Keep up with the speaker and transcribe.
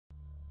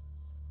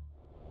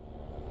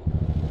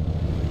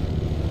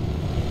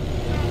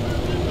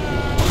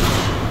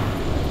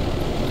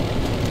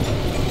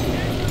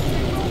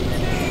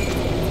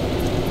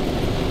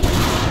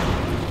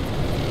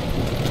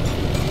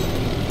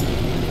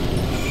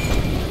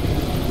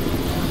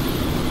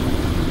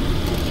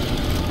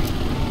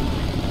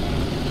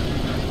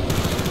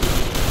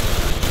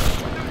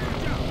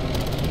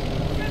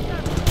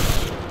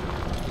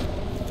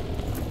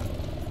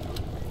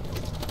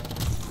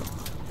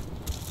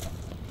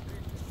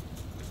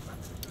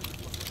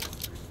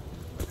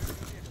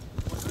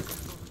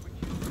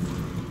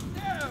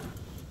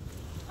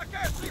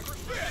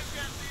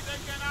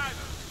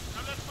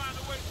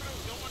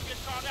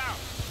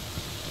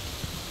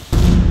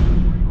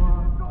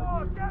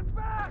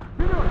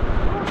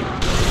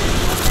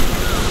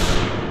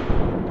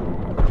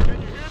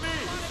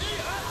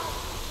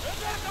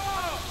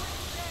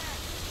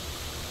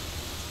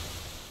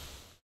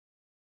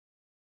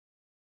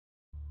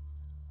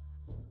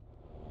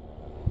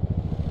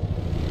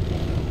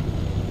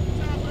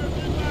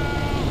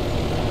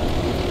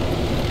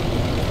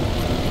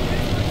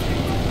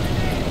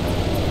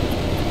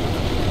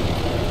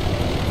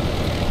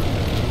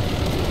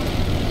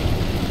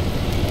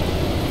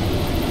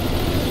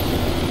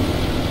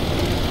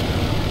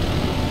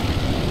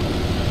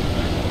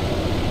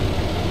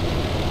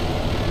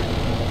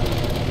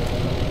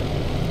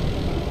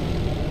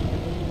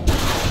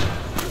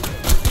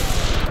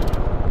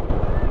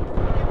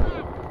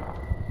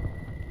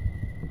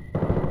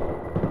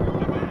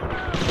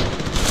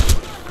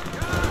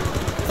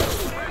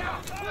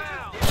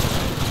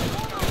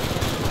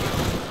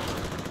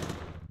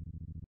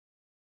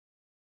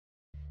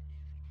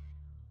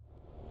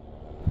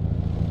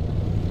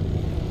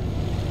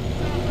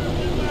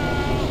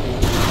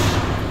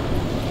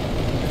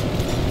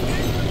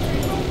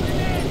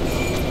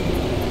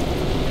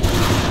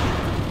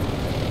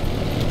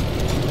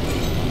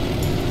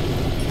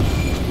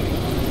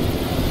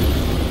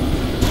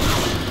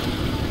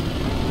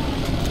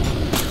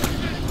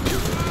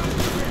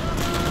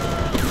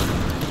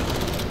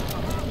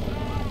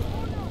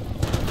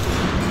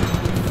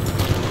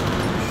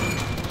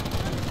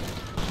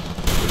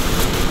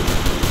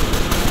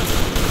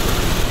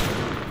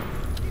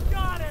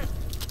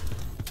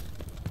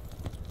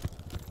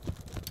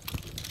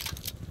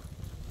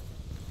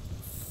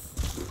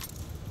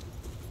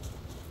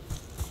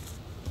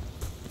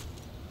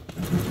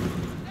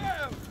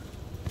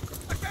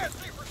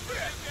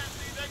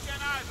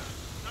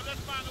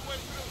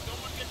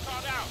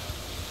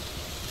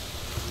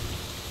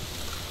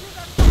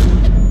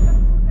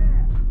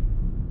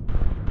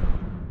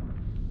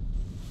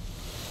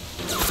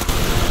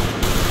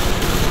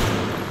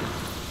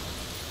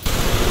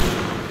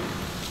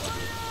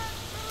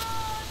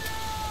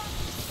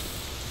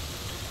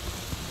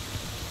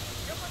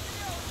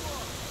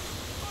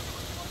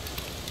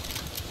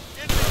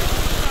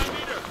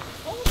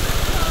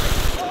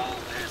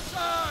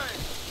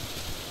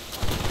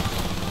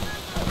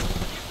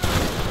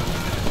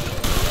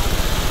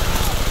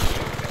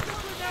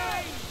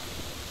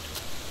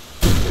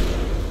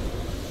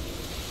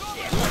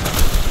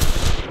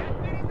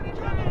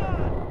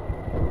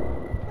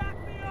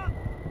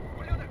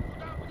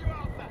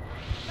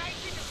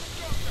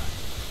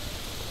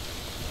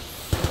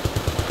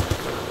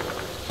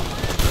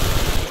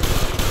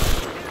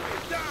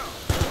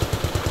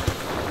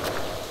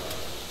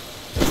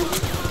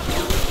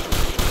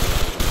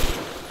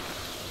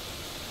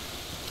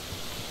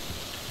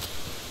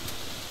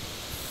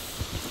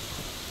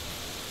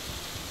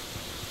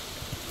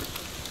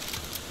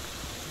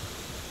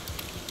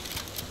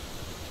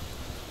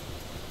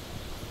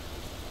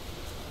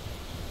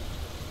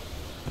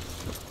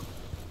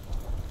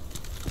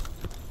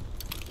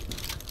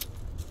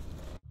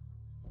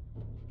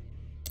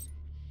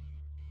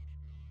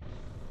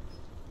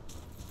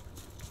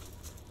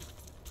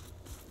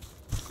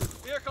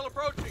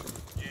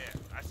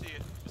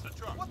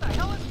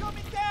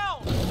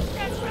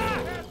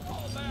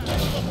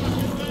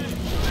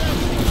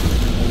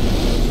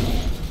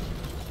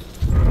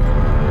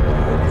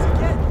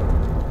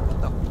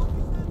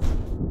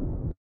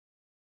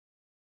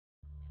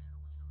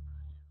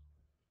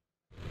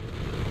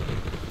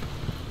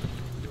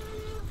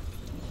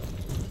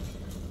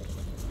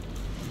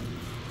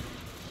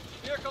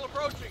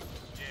approaching.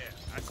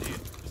 Yeah, I see it.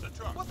 It's a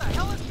truck. What the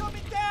hell is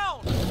coming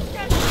down?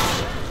 Get down!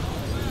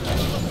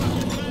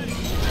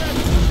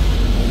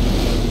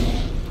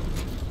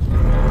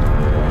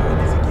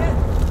 Is it again?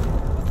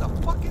 What the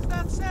fuck is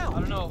that sound? I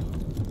don't know,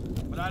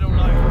 but I don't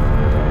like it.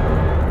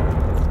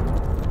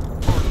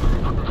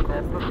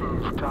 This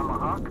is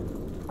Tomahawk.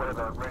 What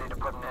about ready to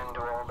put an end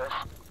to all this?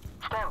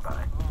 Stand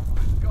by. Oh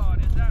my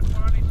god, is that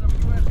finally some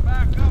US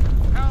backup?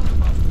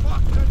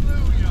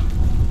 Hallelujah!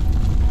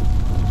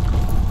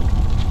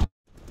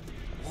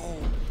 Whoa.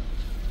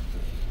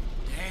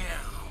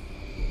 Damn.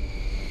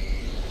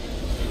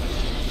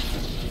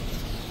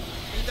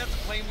 Ain't that the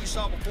plane we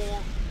saw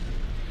before?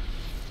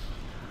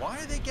 Why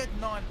are they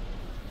getting on...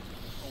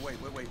 Oh, wait.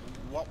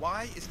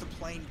 Why is the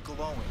plane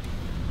glowing?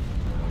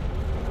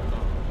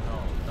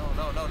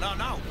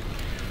 No.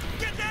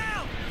 Get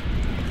down!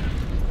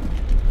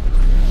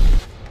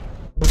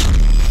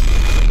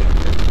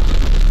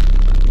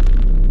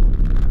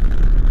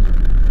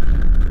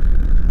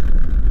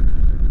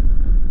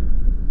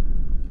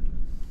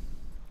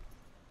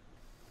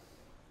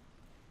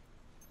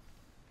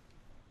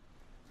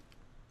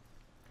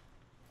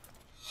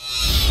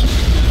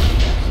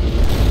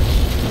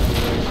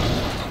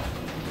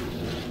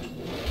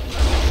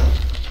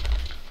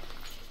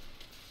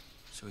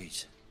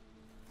 Sweet.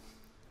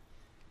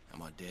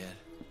 Am I dead?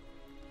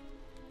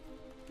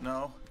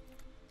 No.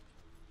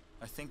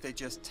 I think they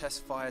just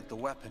test-fired the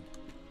weapon.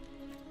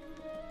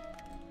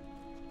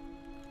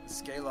 The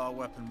scalar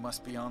weapon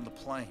must be on the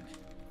plane.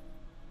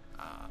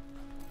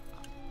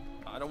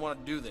 I don't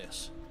want to do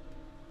this.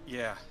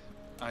 Yeah,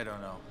 I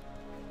don't know.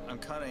 I'm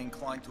kinda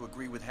inclined to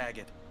agree with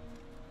Haggett.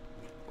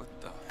 What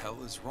the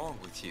hell is wrong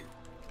with you?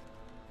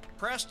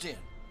 Preston,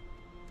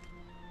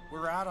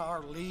 we're out of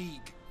our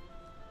league.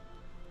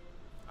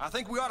 I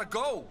think we ought to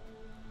go.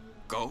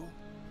 Go?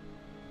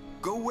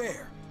 Go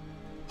where?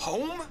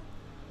 Home?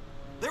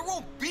 There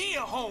won't be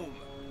a home!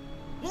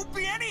 Won't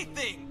be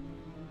anything!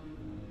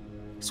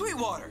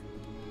 Sweetwater,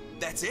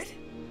 that's it?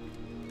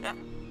 Yeah.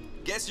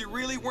 Guess you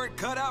really weren't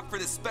cut out for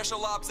this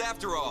special ops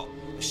after all.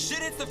 Shit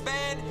hits the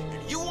fan,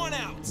 and you want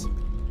out!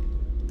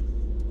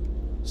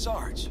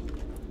 Sarge,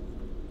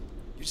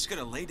 you're just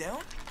gonna lay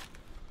down?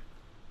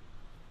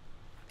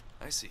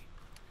 I see.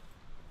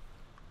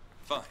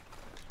 Fine.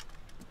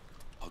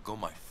 I'll go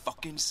my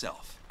fucking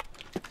self.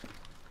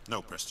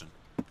 No, Preston,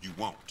 you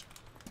won't.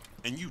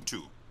 And you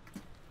too.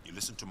 You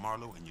listen to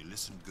Marlowe and you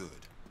listen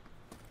good.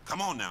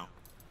 Come on now.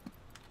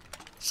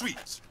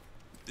 Sweets,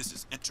 this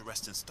is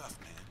interesting stuff,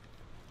 man.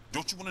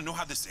 Don't you want to know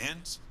how this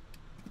ends?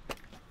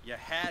 You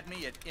had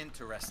me at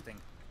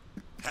interesting.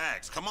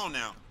 Hags, come on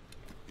now.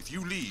 If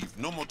you leave,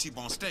 no more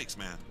T-bone steaks,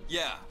 man.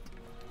 Yeah.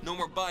 No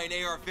more buying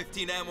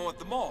AR-15 ammo at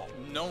the mall.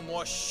 No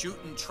more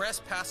shooting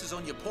trespassers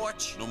on your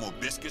porch. No more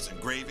biscuits and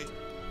gravy.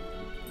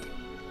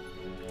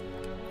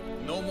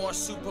 No more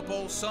Super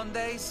Bowl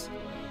Sundays.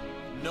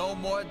 No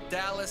more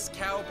Dallas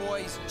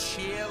Cowboys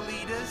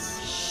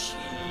cheerleaders.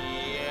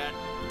 Shit.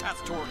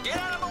 That's Tor. Get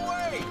out of the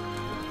way!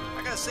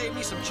 I gotta save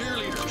me some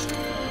cheerleaders.